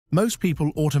Most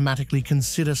people automatically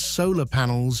consider solar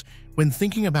panels when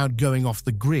thinking about going off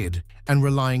the grid and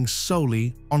relying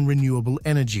solely on renewable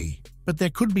energy. But there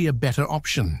could be a better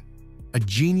option, a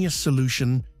genius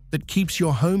solution that keeps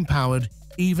your home powered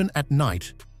even at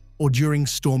night or during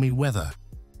stormy weather.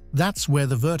 That's where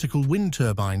the vertical wind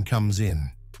turbine comes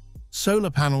in.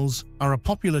 Solar panels are a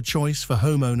popular choice for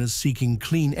homeowners seeking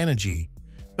clean energy,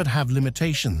 but have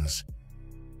limitations.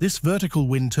 This vertical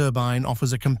wind turbine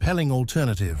offers a compelling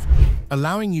alternative,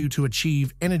 allowing you to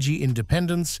achieve energy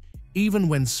independence even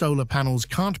when solar panels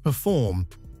can't perform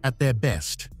at their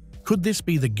best. Could this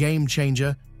be the game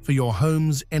changer for your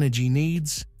home's energy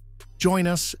needs? Join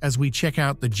us as we check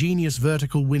out the genius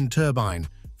vertical wind turbine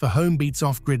for Homebeat's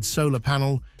off-grid solar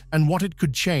panel and what it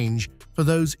could change for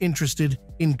those interested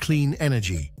in clean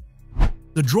energy.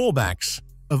 The drawbacks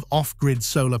of off-grid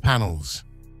solar panels.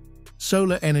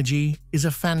 Solar energy is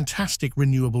a fantastic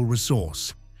renewable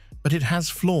resource, but it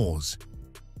has flaws.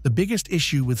 The biggest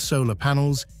issue with solar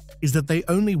panels is that they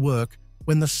only work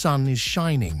when the sun is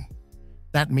shining.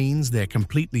 That means they're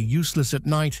completely useless at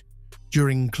night,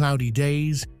 during cloudy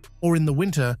days, or in the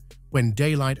winter when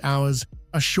daylight hours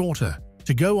are shorter.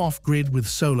 To go off-grid with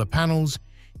solar panels,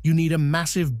 you need a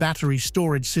massive battery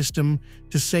storage system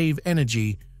to save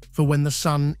energy for when the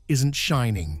sun isn't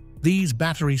shining. These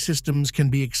battery systems can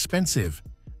be expensive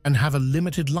and have a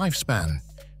limited lifespan,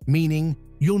 meaning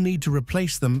you'll need to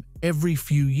replace them every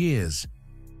few years.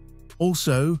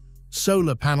 Also,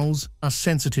 solar panels are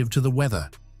sensitive to the weather.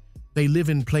 They live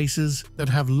in places that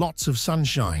have lots of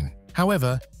sunshine.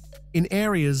 However, in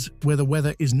areas where the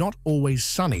weather is not always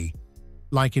sunny,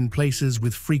 like in places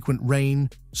with frequent rain,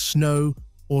 snow,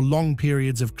 or long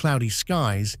periods of cloudy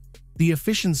skies, the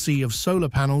efficiency of solar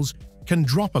panels can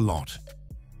drop a lot.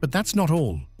 But that's not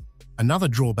all. Another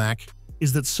drawback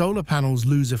is that solar panels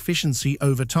lose efficiency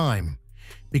over time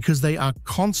because they are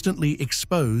constantly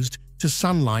exposed to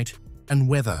sunlight and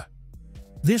weather.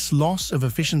 This loss of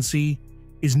efficiency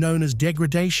is known as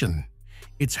degradation.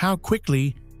 It's how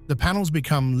quickly the panels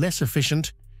become less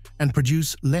efficient and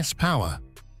produce less power.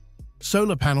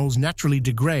 Solar panels naturally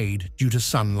degrade due to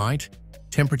sunlight,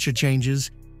 temperature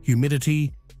changes,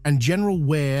 humidity, and general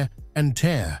wear and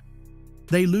tear.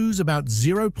 They lose about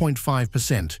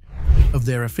 0.5% of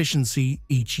their efficiency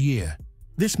each year.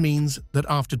 This means that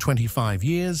after 25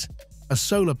 years, a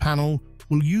solar panel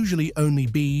will usually only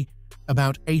be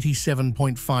about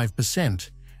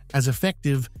 87.5% as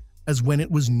effective as when it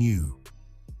was new.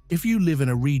 If you live in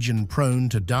a region prone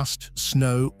to dust,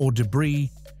 snow, or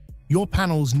debris, your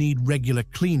panels need regular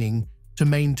cleaning to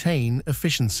maintain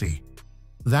efficiency.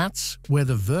 That's where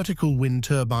the vertical wind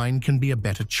turbine can be a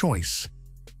better choice.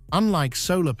 Unlike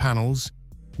solar panels,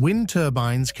 wind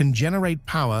turbines can generate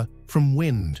power from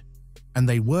wind, and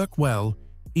they work well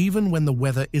even when the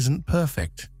weather isn't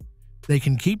perfect. They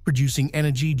can keep producing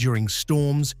energy during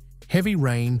storms, heavy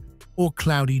rain, or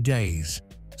cloudy days.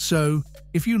 So,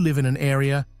 if you live in an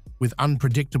area with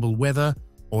unpredictable weather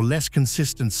or less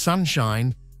consistent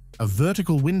sunshine, a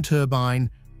vertical wind turbine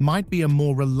might be a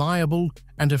more reliable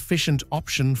and efficient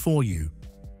option for you.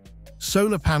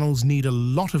 Solar panels need a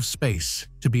lot of space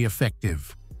to be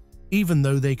effective. Even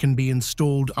though they can be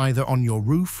installed either on your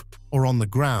roof or on the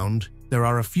ground, there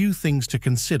are a few things to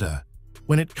consider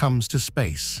when it comes to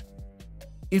space.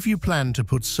 If you plan to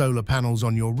put solar panels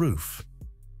on your roof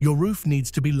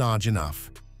needs to be large enough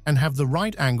and have the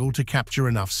right angle to capture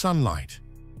enough sunlight.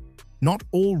 Not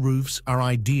all roofs are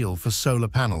ideal for solar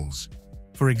panels.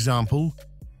 For example,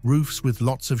 roofs with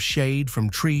lots of shade from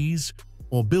trees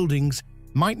or buildings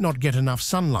might not get enough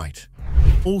sunlight.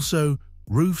 Also,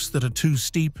 roofs that are too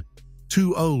steep,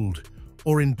 too old,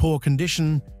 or in poor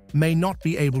condition may not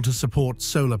be able to support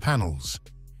solar panels.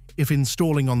 If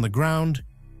installing on the ground,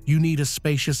 you need a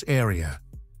spacious area.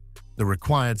 The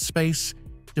required space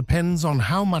depends on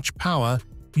how much power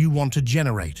you want to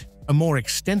generate. A more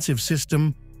extensive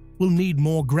system will need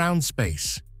more ground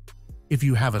space. If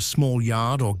you have a small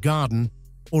yard or garden,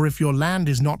 or if your land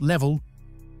is not level,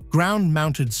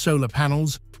 ground-mounted solar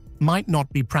panels might not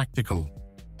be practical.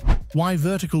 Why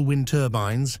vertical wind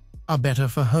turbines are better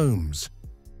for homes.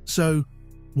 So,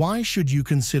 why should you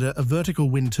consider a vertical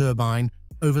wind turbine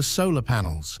over solar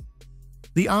panels?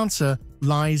 The answer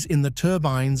lies in the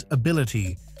turbine's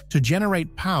ability to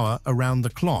generate power around the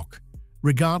clock,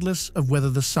 regardless of whether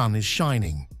the sun is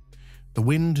shining. The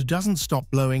wind doesn't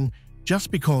stop blowing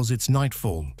just because it's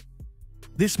nightfall.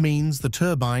 This means the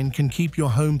turbine can keep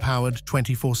your home powered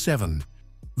 24/7.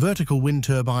 Vertical wind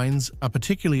turbines are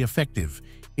particularly effective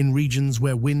in regions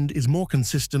where wind is more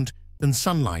consistent than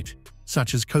sunlight,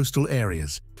 such as coastal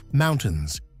areas,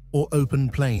 mountains, or open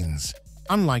plains.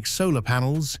 Unlike solar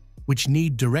panels, which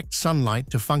need direct sunlight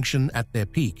to function at their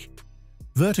peak.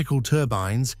 Vertical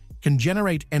turbines can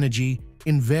generate energy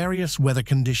in various weather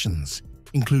conditions,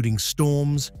 including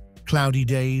storms, cloudy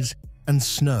days, and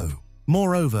snow.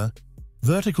 Moreover,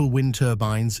 vertical wind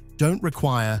turbines don't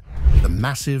require the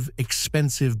massive,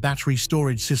 expensive battery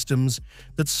storage systems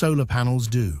that solar panels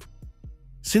do.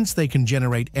 Since they can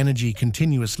generate energy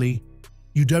continuously,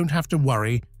 you don't have to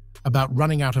worry about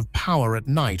running out of power at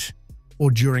night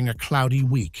or during a cloudy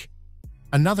week.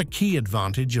 Another key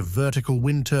advantage of vertical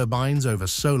wind turbines over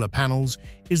solar panels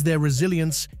is their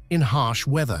resilience in harsh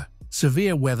weather.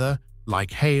 Severe weather,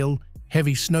 like hail,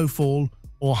 heavy snowfall,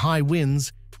 or high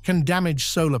winds, can damage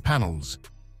solar panels.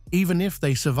 Even if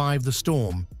they survive the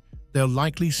storm, they'll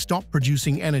likely stop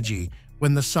producing energy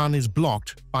when the sun is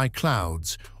blocked by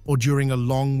clouds or during a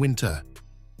long winter.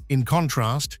 In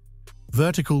contrast,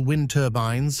 vertical wind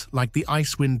turbines, like the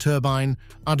ice wind turbine,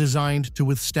 are designed to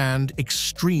withstand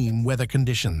extreme weather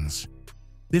conditions.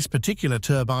 This particular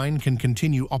turbine can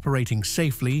continue operating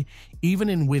safely even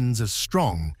in winds as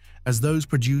strong as those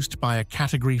produced by a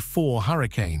Category 4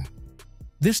 hurricane.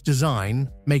 This design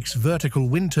makes vertical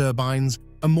wind turbines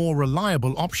a more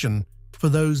reliable option for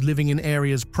those living in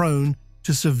areas prone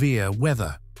to severe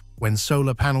weather. When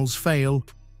solar panels fail,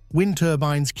 wind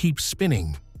turbines keep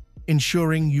spinning,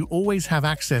 ensuring you always have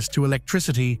access to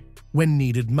electricity when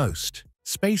needed most.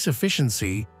 Space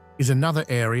efficiency is another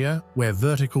area where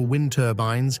vertical wind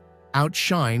turbines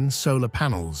outshine solar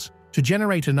panels. To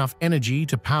generate enough energy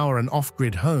to power an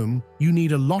off-grid home, you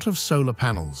need a lot of solar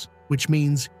panels, which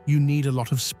means you need a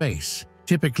lot of space.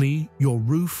 Typically, your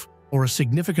roof or a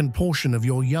significant portion of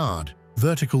your yard.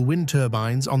 Vertical wind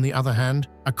turbines, on the other hand,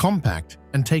 are compact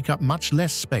and take up much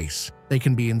less space. They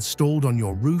can be installed on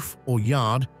your roof or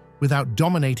yard without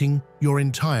dominating your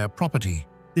entire property.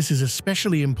 This is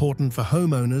especially important for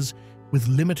homeowners with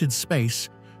limited space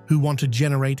who want to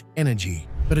generate energy.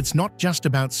 But it's not just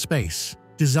about space.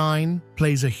 Design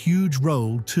plays a huge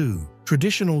role too.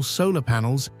 Traditional solar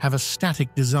panels have a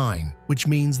static design, which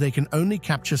means they can only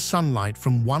capture sunlight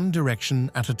from one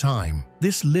direction at a time.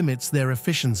 This limits their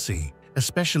efficiency,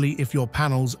 especially if your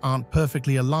panels aren't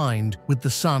perfectly aligned with the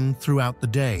sun throughout the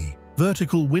day.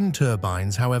 Vertical wind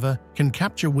turbines, however, can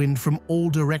capture wind from all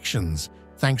directions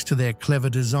thanks to their clever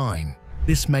design.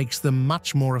 This makes them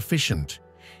much more efficient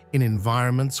in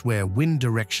environments where wind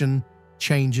direction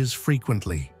changes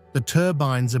frequently. The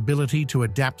turbine's ability to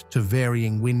adapt to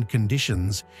varying wind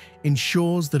conditions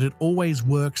ensures that it always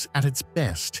works at its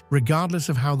best, regardless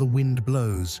of how the wind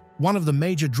blows. One of the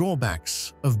major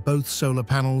drawbacks of both solar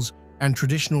panels and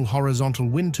traditional horizontal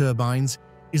wind turbines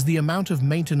is the amount of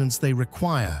maintenance they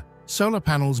require. Solar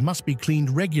panels must be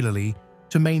cleaned regularly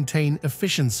to maintain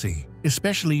efficiency,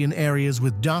 especially in areas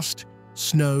with dust,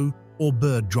 snow, or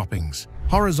bird droppings.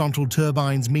 Horizontal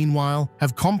turbines, meanwhile,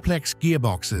 have complex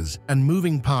gearboxes and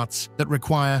moving parts that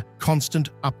require constant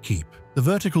upkeep. The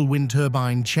vertical wind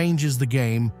turbine changes the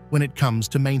game when it comes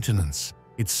to maintenance.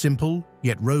 Its simple,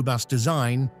 yet robust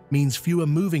design means fewer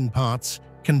moving parts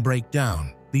can break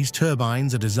down. These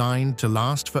turbines are designed to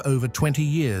last for over 20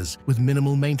 years with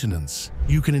minimal maintenance.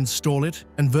 You can install it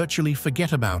and virtually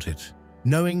forget about it,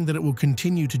 knowing that it will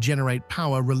continue to generate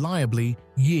power reliably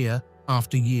year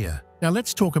after year. Now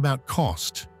let's talk about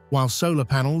cost. While solar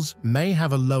panels may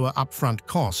have a lower upfront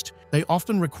cost, they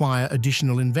often require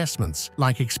additional investments,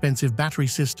 like expensive battery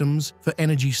systems for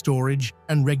energy storage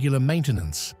and regular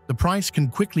maintenance. The price can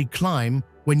quickly climb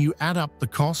when you add up the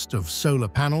cost of solar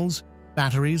panels,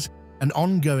 batteries, and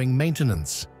ongoing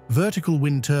maintenance. Vertical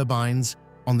wind turbines,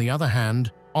 on the other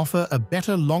hand, offer a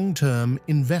better long-term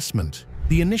investment.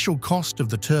 The initial cost of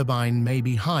the turbine may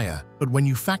be higher, but when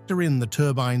you factor in the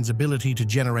turbine's ability to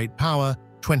generate power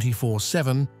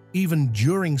 24/7, even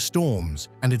during storms,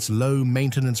 and its low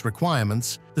maintenance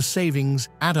requirements, the savings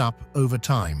add up over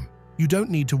time. You don't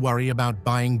need to worry about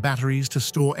buying batteries to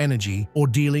store energy or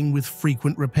dealing with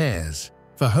frequent repairs.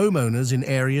 For homeowners in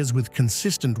areas with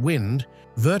consistent wind,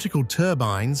 vertical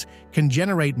turbines can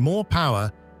generate more power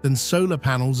than solar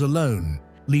panels alone,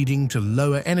 leading to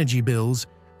lower energy bills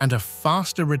and a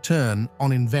faster return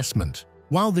on investment.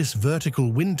 While this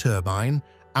vertical wind turbine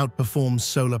outperforms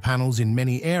solar panels in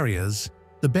many areas,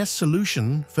 the best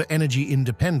solution for energy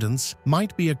independence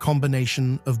might be a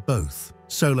combination of both.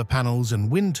 Solar panels and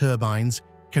wind turbines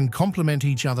can complement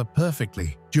each other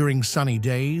perfectly. During sunny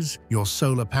days, your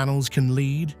solar panels can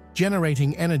lead,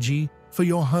 generating energy for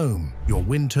your home. Your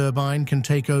wind turbine can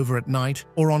take over at night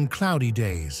or on cloudy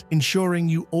days, ensuring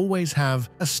you always have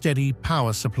a steady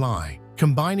power supply.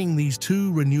 Combining these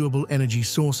two renewable energy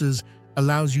sources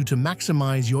allows you to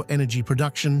maximize your energy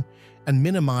production and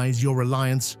minimize your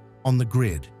reliance on the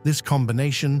grid. This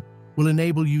combination will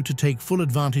enable you to take full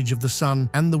advantage of the sun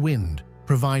and the wind,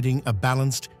 providing a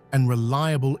balanced and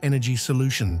reliable energy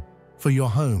solution for your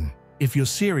home. If you're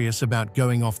serious about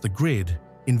going off the grid,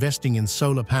 investing in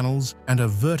solar panels and a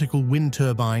vertical wind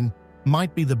turbine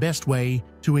might be the best way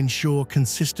to ensure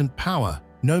consistent power,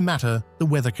 no matter the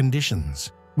weather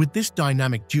conditions. With this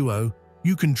dynamic duo,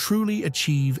 you can truly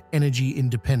achieve energy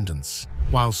independence.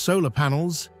 While solar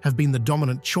panels have been the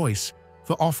dominant choice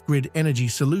for off-grid energy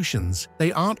solutions,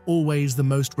 they aren't always the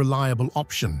most reliable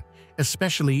option,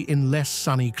 especially in less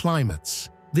sunny climates.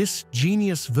 This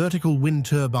genius vertical wind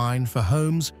turbine for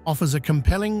homes offers a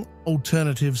compelling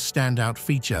alternative standout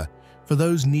feature for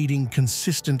those needing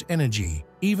consistent energy,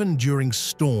 even during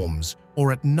storms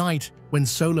or at night when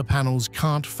solar panels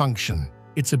can't function.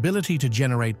 Its ability to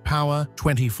generate power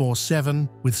 24/7,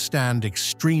 withstand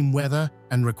extreme weather,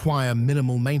 and require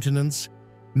minimal maintenance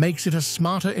makes it a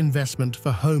smarter investment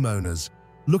for homeowners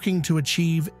looking to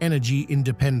achieve energy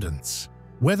independence.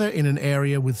 Whether in an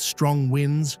area with strong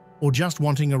winds or just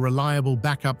wanting a reliable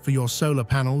backup for your solar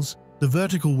panels, the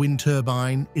vertical wind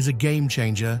turbine is a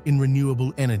game-changer in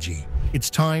renewable energy. It's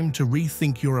time to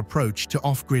rethink your approach to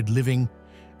off-grid living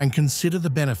and consider the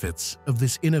benefits of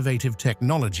this innovative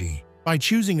technology. By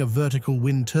choosing a vertical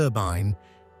wind turbine,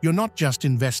 you're not just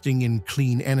investing in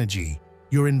clean energy,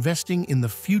 you're investing in the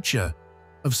future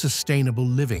of sustainable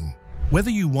living.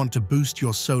 Whether you want to boost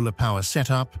your solar power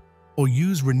setup or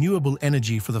use renewable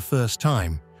energy for the first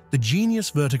time, the genius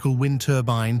vertical wind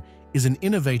turbine is an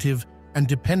innovative and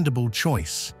dependable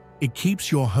choice. It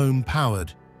keeps your home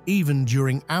powered, even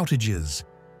during outages,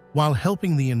 while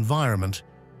helping the environment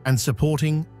and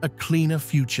supporting a cleaner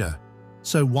future.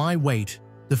 So why wait?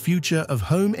 The future of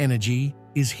home energy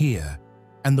is here,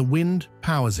 and the wind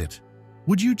powers it.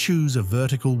 Would you choose a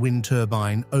vertical wind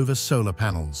turbine over solar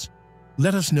panels?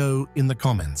 Let us know in the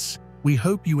comments. We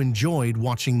hope you enjoyed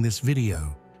watching this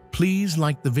video. Please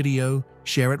like the video,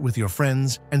 share it with your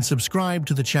friends, and subscribe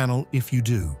to the channel if you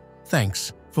do.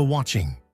 Thanks for watching.